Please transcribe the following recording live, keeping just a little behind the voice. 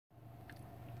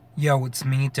Yo, it's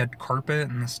me, Deadcarpet,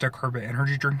 and this Deadcarpet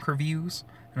energy drink reviews,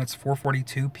 and it's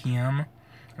 4:42 p.m.,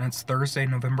 and it's Thursday,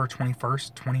 November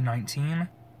 21st, 2019.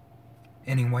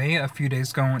 Anyway, a few days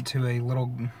ago I went to a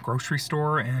little grocery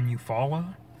store in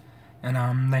Eufaula,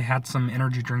 and they had some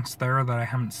energy drinks there that I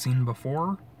haven't seen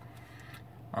before.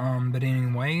 But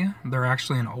anyway, they're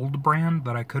actually an old brand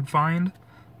that I could find,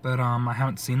 but I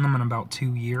haven't seen them in about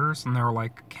 2 years, and they were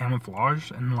like camouflage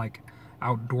and like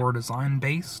outdoor design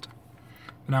based.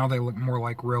 Now they look more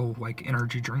like real like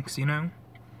energy drinks, you know?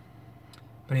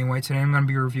 But anyway, today I'm going to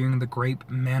be reviewing the Grape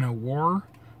Man O' War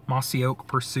Mossy Oak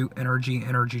Pursuit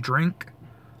Energy Drink.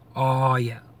 Oh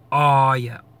yeah, oh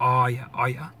yeah, oh yeah, oh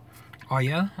yeah, oh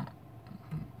yeah.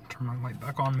 Turn my light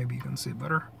back on, maybe you can see it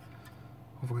better.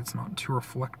 Hopefully it's not too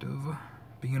reflective,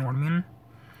 but you know what I mean.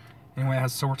 Anyway, it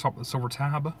has silver top with silver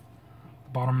tab. The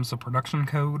bottom's a production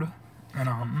code,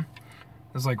 and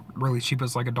it's like really cheap.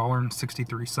 It's like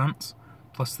 $1.63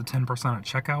 plus the 10% at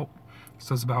checkout.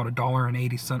 So it's about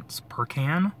 $1.80 per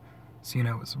can. So you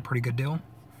know it's a pretty good deal.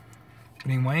 But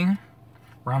anyway,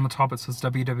 around the top it says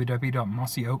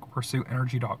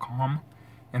www.mossyoakpursuitenergy.com.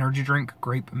 Energy drink,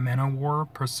 Grape Man O' War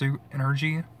Pursuit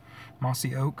Energy,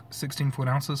 Mossy Oak, 16 fluid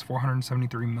ounces,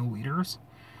 473 milliliters.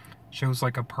 Shows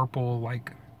like a purple,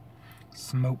 like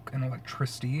smoke and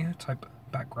electricity type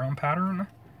background pattern.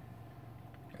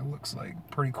 It looks like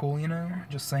pretty cool, you know,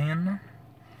 just saying.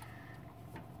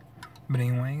 But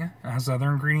anyway, it has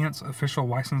other ingredients. Official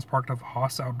license product of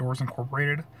Haas Outdoors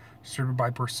Incorporated, distributed by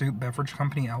Pursuit Beverage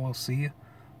Company, LLC,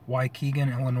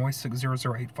 Waukegan, Illinois,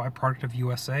 60085, product of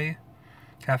USA.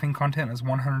 Caffeine content is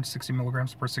 160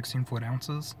 milligrams per 16 fluid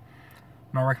ounces.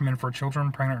 Not recommended for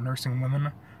children, pregnant, nursing women,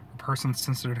 or persons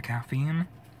sensitive to caffeine.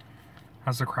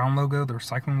 Has the Crown logo, the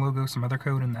recycling logo, some other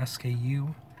code, and the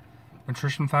SKU.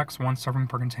 Nutrition facts: 1 serving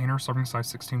per container, serving size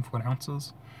 16 fluid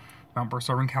ounces. Amount per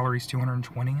serving: calories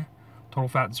 220. Total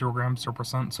fat 0 grams,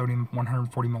 0%. Sodium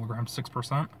 140 milligrams,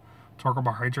 6%. Total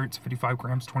carbohydrates 55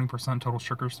 grams, 20%. Total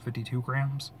sugars 52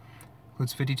 grams.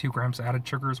 Includes 52 grams added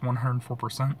sugars,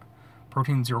 104%.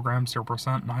 Protein 0 grams,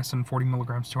 0%. Niacin 40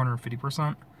 milligrams,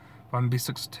 250%. Vitamin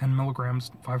B6 10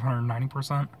 milligrams,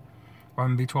 590%.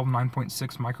 Vitamin B12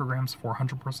 9.6 micrograms,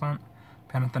 400%.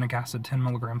 Pantothenic acid 10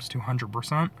 milligrams,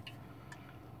 200%.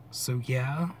 So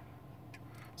yeah,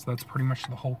 so that's pretty much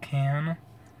the whole can.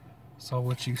 So I'll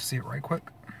let you see it right quick.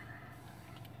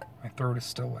 My throat is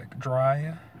still like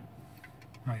dry.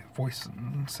 My voice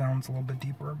sounds a little bit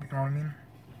deeper, but you know what I mean?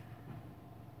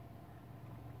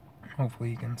 Hopefully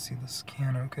you can see this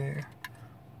can okay.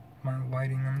 My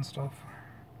lighting and stuff.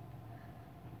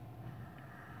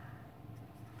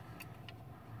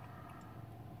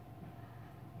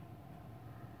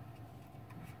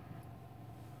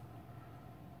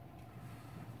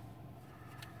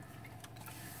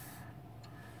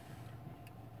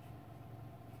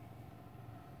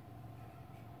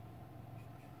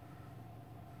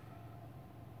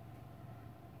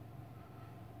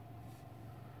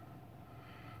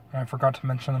 And I forgot to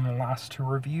mention in the last 2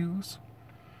 reviews.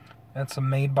 It's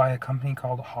made by a company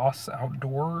called Haas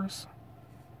Outdoors.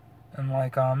 And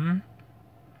like,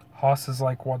 Haas is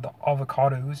like what the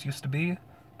avocados used to be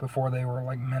before they were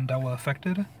like Mandela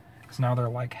affected. Because now they're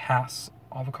like Haas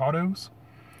avocados.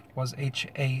 Was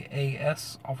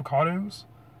HAAS avocados.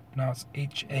 Now it's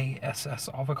HASS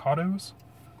avocados.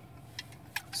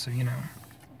 So, you know.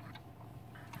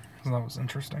 So that was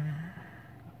interesting.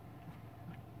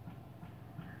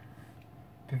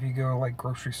 If you go to like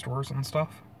grocery stores and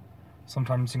stuff,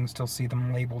 sometimes you can still see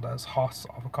them labeled as Haas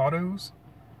avocados.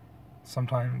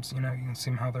 Sometimes, you know, you can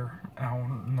see how they're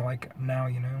like now,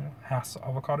 you know, Haas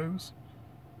avocados.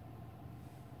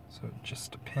 So it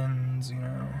just depends, you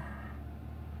know.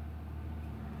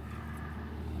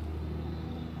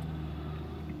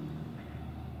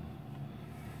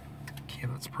 Okay,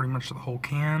 that's pretty much the whole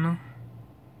can.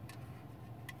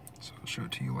 So I'll show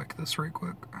it to you like this right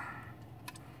quick.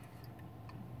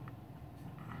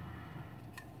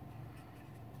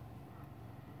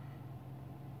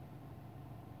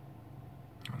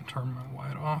 Turn my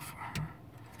light off.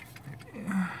 Maybe.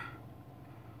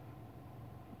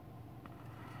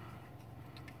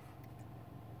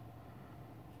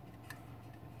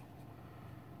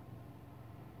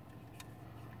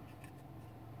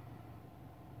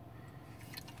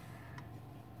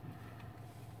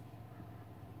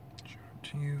 Show it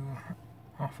to you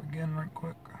off again right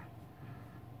quick.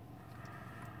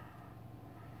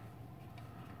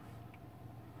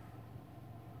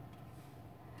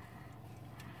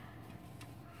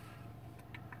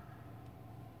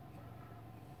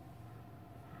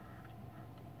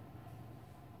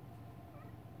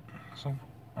 So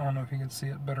I don't know if you could see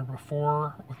it better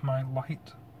before with my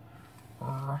light,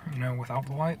 or, you know, without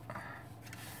the light.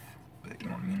 But you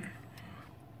know what I mean.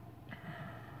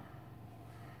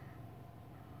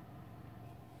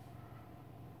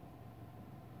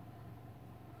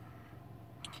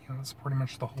 Okay, that's pretty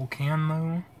much the whole can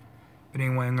though. But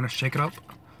anyway, I'm gonna shake it up,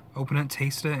 open it,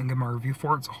 taste it, and give my review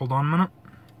for it, so hold on a minute.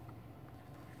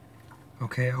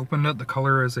 Okay, I opened it. The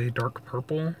color is a dark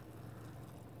purple.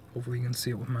 Hopefully you can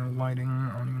see it with my lighting.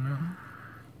 I don't even know.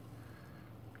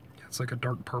 Yeah, it's like a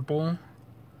dark purple.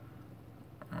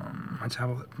 My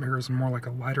tablet mirror is more like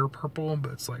a lighter purple,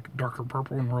 but it's like darker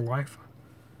purple in real life.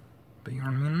 But you know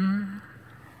what I mean?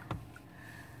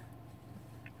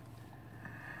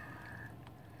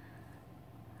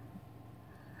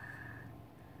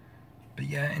 But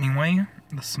yeah, anyway,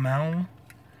 the smell.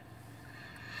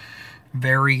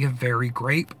 Very, very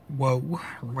grape. Whoa,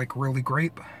 like really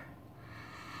grape.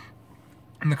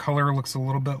 And the color looks a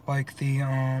little bit like the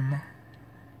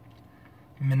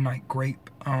Midnight Grape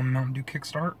Mountain Dew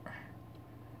Kickstart.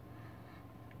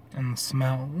 And the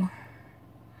smell.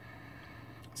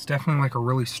 It's definitely like a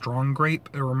really strong grape.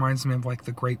 It reminds me of like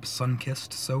the Grape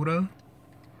Sunkissed soda.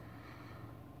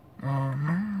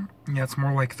 Yeah, it's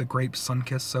more like the Grape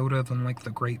Sunkissed soda than like the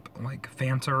Grape like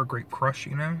Fanta or Grape Crush,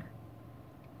 you know?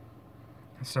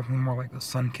 It's definitely more like the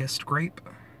Sunkissed grape.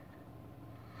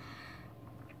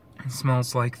 It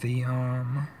smells like the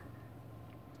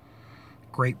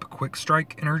Grape Quick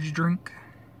Strike energy drink.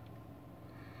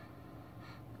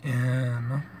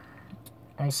 And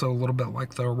also a little bit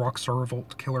like the Rockstar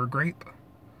Revolt Killer Grape.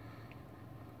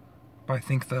 But I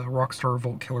think the Rockstar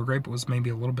Revolt Killer Grape was maybe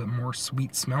a little bit more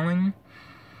sweet smelling.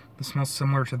 It smells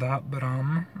similar to that, but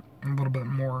a little bit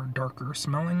more darker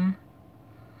smelling.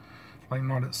 Like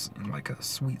not as like a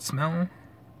sweet smell.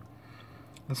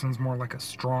 This one's more like a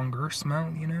stronger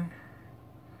smell, you know?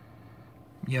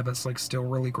 Yeah, that's like still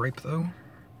really grape though.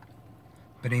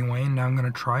 But anyway, now I'm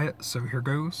gonna try it, so here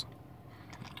goes.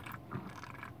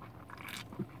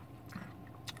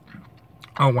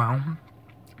 Oh wow.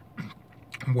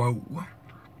 Whoa.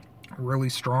 Really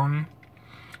strong.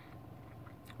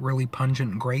 Really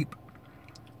pungent grape.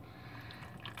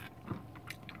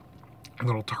 A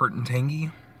little tart and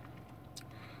tangy.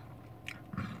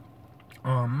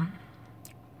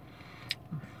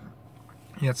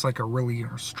 Yeah, it's like a really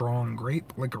strong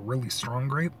grape,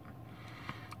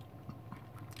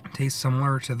 Tastes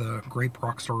similar to the Grape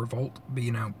Rockstar Revolt, but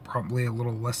you know, probably a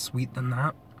little less sweet than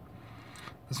that.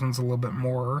 This one's a little bit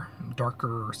more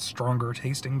darker, stronger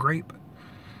tasting grape.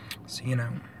 So, you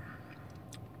know,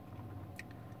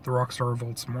 the Rockstar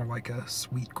Revolt's more like a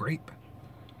sweet grape.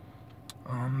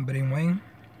 But anyway,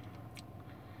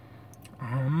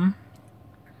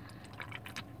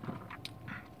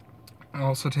 it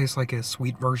also tastes like a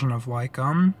sweet version of like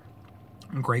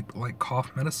grape like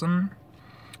cough medicine.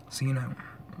 So you know.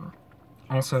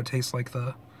 Also it tastes like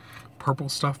the purple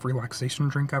stuff relaxation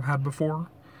drink I've had before.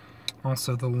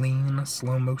 Also the lean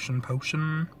slow motion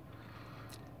potion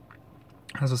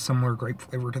has a similar grape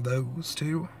flavor to those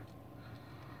too.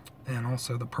 And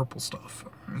also the purple stuff,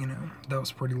 you know, that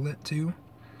was pretty lit too.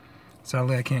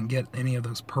 Sadly I can't get any of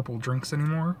those purple drinks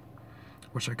anymore.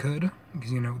 Wish I could,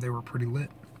 because you know, they were pretty lit.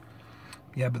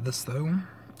 Yeah, but this though,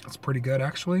 it's pretty good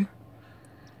actually.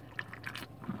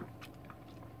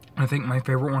 I think my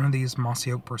favorite one of these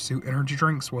Mossy Oak Pursuit energy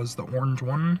drinks was the orange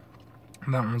one.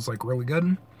 That one was like really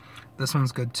good. This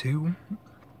one's good too.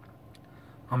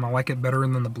 I like it better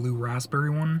than the blue raspberry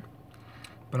one.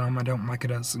 But I don't like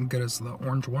it as good as the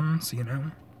orange one, so you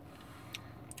know.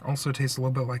 Also tastes a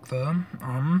little bit like the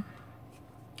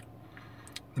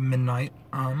Midnight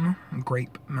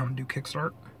Grape Mountain Dew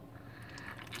Kickstart.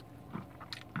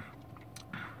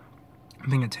 I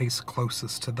think it tastes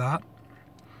closest to that.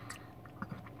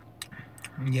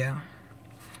 Yeah.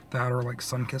 That or like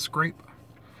Sunkissed grape.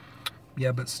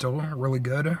 Yeah, but still really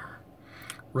good.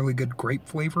 Really good grape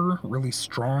flavor. Really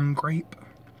strong grape.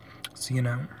 So, you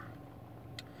know.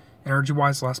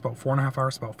 Energy-wise, lasts about 4.5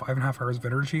 hours, about 5.5 hours of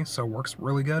energy, so it works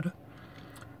really good.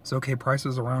 It's okay price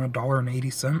is around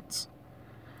 $1.80.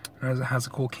 And it has a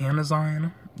cool can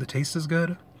design. The taste is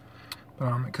good.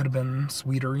 But it could have been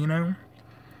sweeter, you know.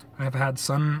 I've had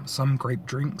some grape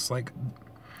drinks like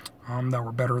that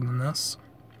were better than this,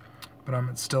 but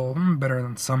it's still better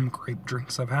than some grape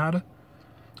drinks I've had.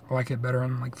 I like it better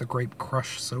than like the Grape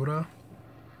Crush soda,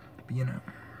 but you know.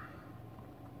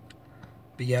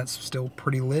 But yeah, it's still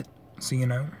pretty lit, so you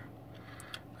know.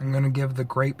 I'm gonna give the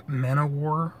Grape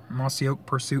Manowar Mossy Oak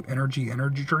Pursuit energy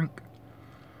drink.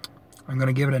 I'm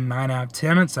gonna give it a 9 out of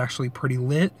 10. It's actually pretty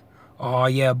lit. Oh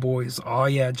yeah, boys. Oh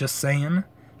yeah, just saying.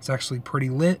 It's actually pretty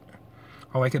lit.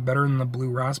 I like it better than the blue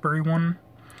raspberry one.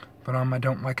 But I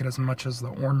don't like it as much as the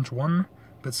orange one,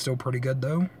 but still pretty good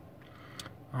though.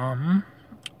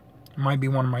 Might be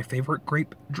one of my favorite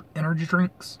grape energy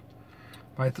drinks.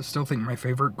 But I still think my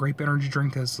favorite grape energy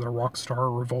drink is the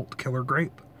Rockstar Revolt Killer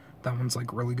Grape. That one's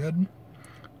like really good.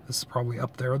 This is probably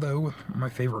up there though with my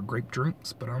favorite grape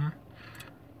drinks, but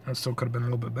that still could have been a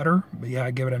little bit better. But yeah,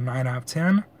 I give it a 9 out of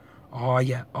 10. Oh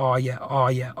yeah, oh yeah, oh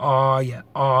yeah, oh yeah,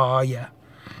 oh yeah,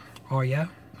 oh yeah.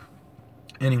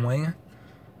 Anyway,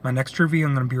 my next review,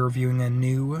 I'm going to be reviewing a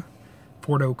new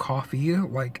Porto coffee,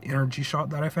 like, energy shot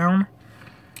that I found.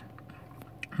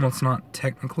 Well, it's not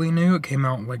technically new. It came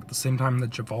out, like, the same time the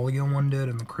Javalia one did,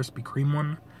 and the Krispy Kreme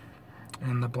one,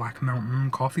 and the Black Mountain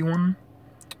coffee one.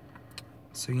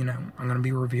 So, you know, I'm going to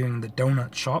be reviewing the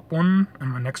Donut Shop one in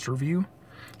my next review.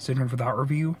 Stay tuned for that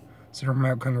review. Stay tuned for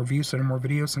my upcoming review. Stay tuned for more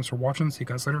videos. Thanks for watching. See you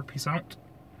guys later. Peace out.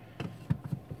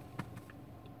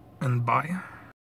 And bye.